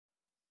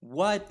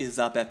What is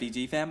up,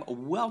 FBG fam?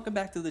 Welcome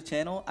back to the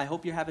channel. I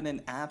hope you're having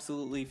an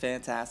absolutely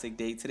fantastic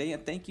day today,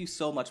 and thank you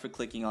so much for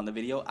clicking on the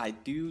video. I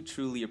do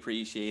truly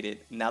appreciate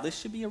it. Now, this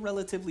should be a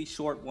relatively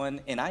short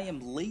one, and I am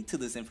late to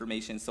this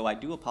information, so I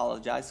do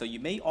apologize. So you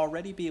may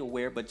already be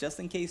aware, but just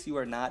in case you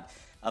are not,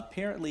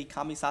 apparently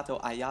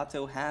KAMISATO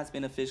AYATO has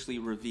been officially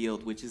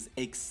revealed, which is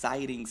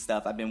exciting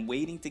stuff. I've been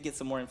waiting to get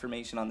some more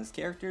information on this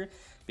character,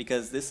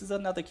 because this is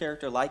another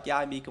character like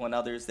Yaimiko and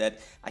others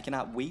that I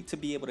cannot wait to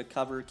be able to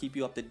cover, keep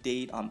you up to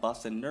date on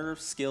buffs and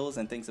nerfs, skills,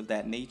 and things of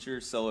that nature.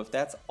 So if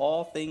that's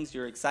all things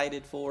you're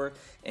excited for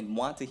and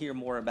want to hear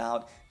more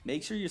about,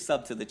 make sure you're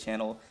subbed to the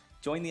channel.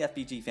 Join the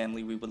FBG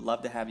family. We would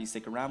love to have you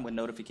stick around with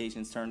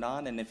notifications turned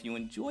on. And if you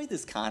enjoy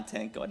this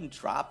content, go ahead and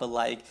drop a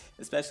like,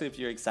 especially if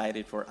you're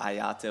excited for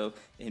Ayato.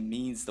 It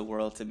means the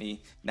world to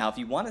me. Now, if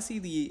you want to see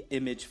the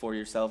image for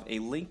yourself, a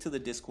link to the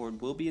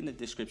Discord will be in the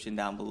description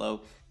down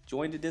below.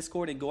 Join the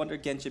Discord and go under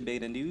Genshin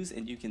Beta News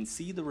and you can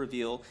see the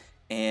reveal.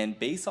 And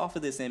based off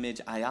of this image,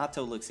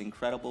 Ayato looks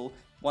incredible.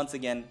 Once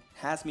again,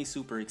 has me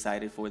super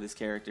excited for this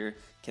character.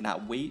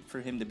 Cannot wait for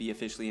him to be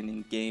officially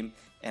in game.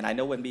 And I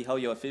know when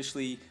miHoYo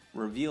officially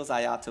reveals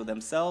Ayato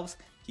themselves,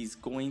 he's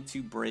going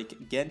to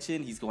break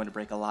Genshin. He's going to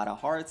break a lot of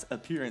hearts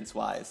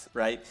appearance-wise,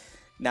 right?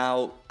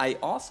 Now, I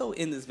also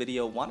in this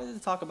video wanted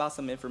to talk about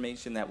some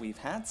information that we've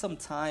had some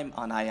time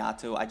on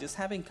Ayato. I just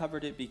haven't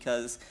covered it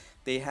because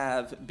they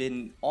have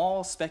been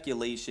all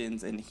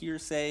speculations and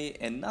hearsay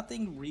and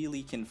nothing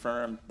really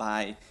confirmed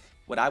by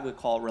what I would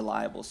call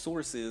reliable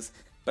sources.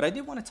 But I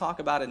did want to talk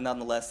about it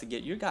nonetheless to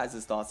get your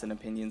guys' thoughts and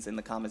opinions in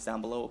the comments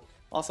down below.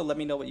 Also, let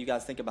me know what you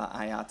guys think about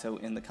Ayato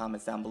in the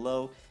comments down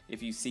below.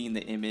 If you've seen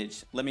the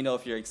image, let me know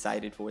if you're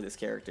excited for this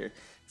character.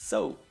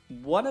 So,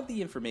 one of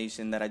the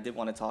information that I did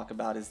want to talk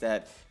about is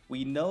that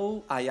we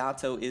know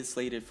Ayato is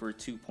slated for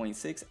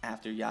 2.6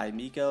 after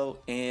Yaimiko,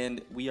 and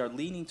we are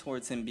leaning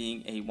towards him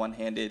being a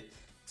one-handed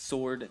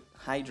sword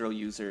hydro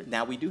user.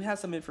 Now, we do have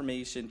some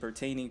information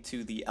pertaining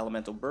to the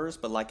elemental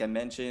burst, but like I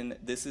mentioned,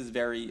 this is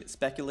very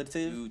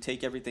speculative. You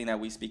take everything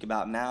that we speak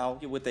about now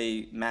with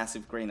a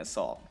massive grain of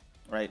salt,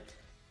 right?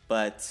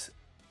 But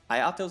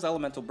Ayato's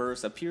elemental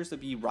burst appears to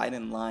be right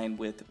in line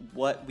with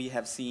what we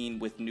have seen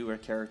with newer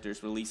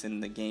characters releasing in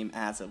the game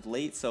as of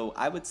late. So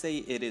I would say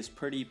it is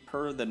pretty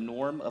per the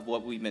norm of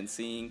what we've been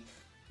seeing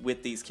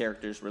with these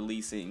characters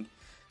releasing.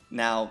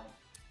 Now,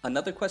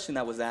 another question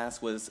that was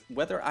asked was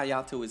whether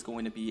Ayato is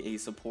going to be a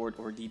support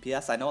or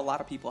DPS. I know a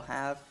lot of people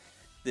have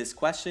this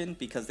question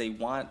because they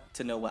want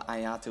to know what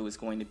Ayato is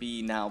going to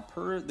be. Now,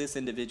 per this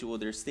individual,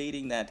 they're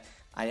stating that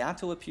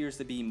Ayato appears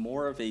to be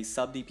more of a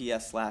sub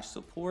DPS slash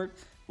support,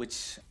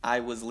 which I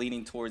was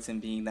leaning towards him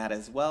being that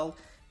as well,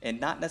 and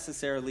not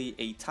necessarily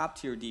a top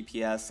tier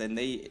DPS. And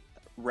they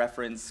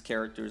reference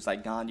characters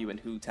like Ganyu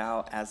and Hu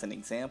Tao as an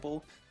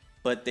example.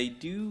 But they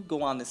do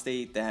go on to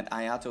state that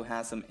Ayato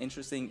has some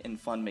interesting and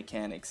fun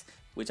mechanics,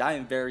 which I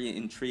am very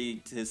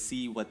intrigued to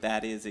see what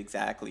that is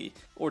exactly,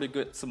 or to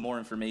get some more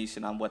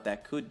information on what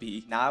that could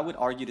be. Now, I would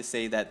argue to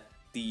say that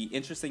the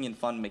interesting and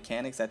fun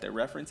mechanics that they're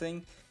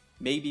referencing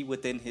may be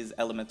within his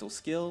elemental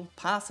skill,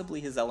 possibly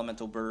his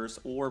elemental burst,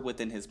 or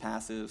within his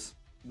passives,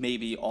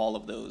 maybe all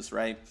of those,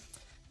 right?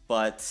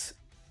 But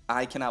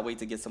I cannot wait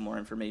to get some more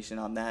information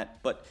on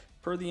that. But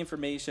per the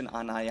information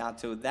on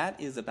Ayato, that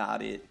is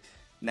about it.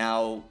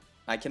 Now,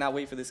 I cannot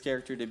wait for this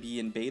character to be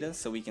in beta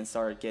so we can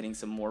start getting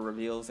some more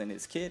reveals in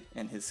his kit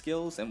and his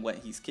skills and what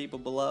he's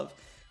capable of,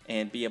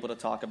 and be able to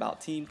talk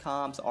about team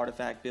comps,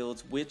 artifact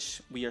builds, which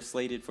we are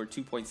slated for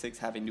 2.6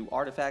 having new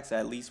artifacts. So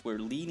at least we're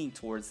leaning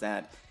towards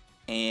that.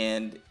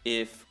 And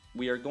if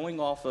we are going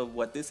off of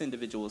what this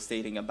individual is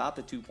stating about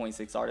the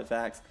 2.6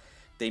 artifacts,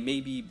 they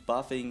may be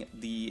buffing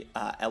the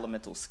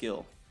elemental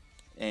skill.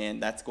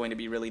 And that's going to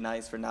be really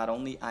nice for not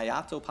only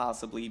Ayato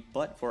possibly,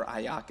 but for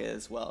Ayaka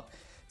as well.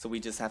 So we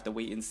just have to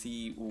wait and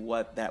see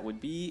what that would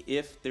be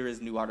if there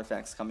is new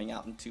artifacts coming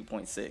out in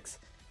 2.6.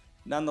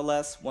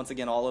 Nonetheless, once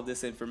again, all of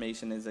this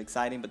information is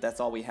exciting, but that's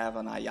all we have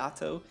on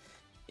Ayato.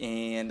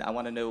 And I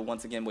want to know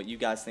once again what you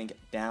guys think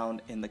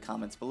down in the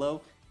comments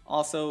below.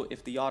 Also,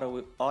 if the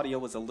audio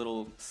was a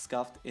little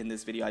scuffed in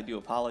this video, I do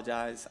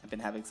apologize. I've been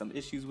having some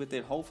issues with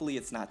it. Hopefully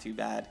it's not too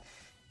bad.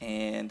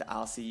 And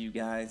I'll see you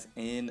guys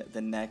in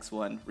the next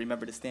one.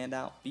 Remember to stand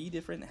out, be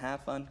different,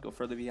 have fun, go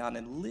further beyond,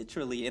 and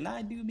literally, and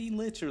I do mean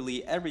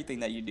literally, everything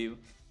that you do.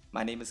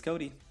 My name is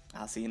Cody.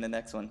 I'll see you in the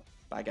next one.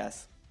 Bye,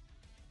 guys.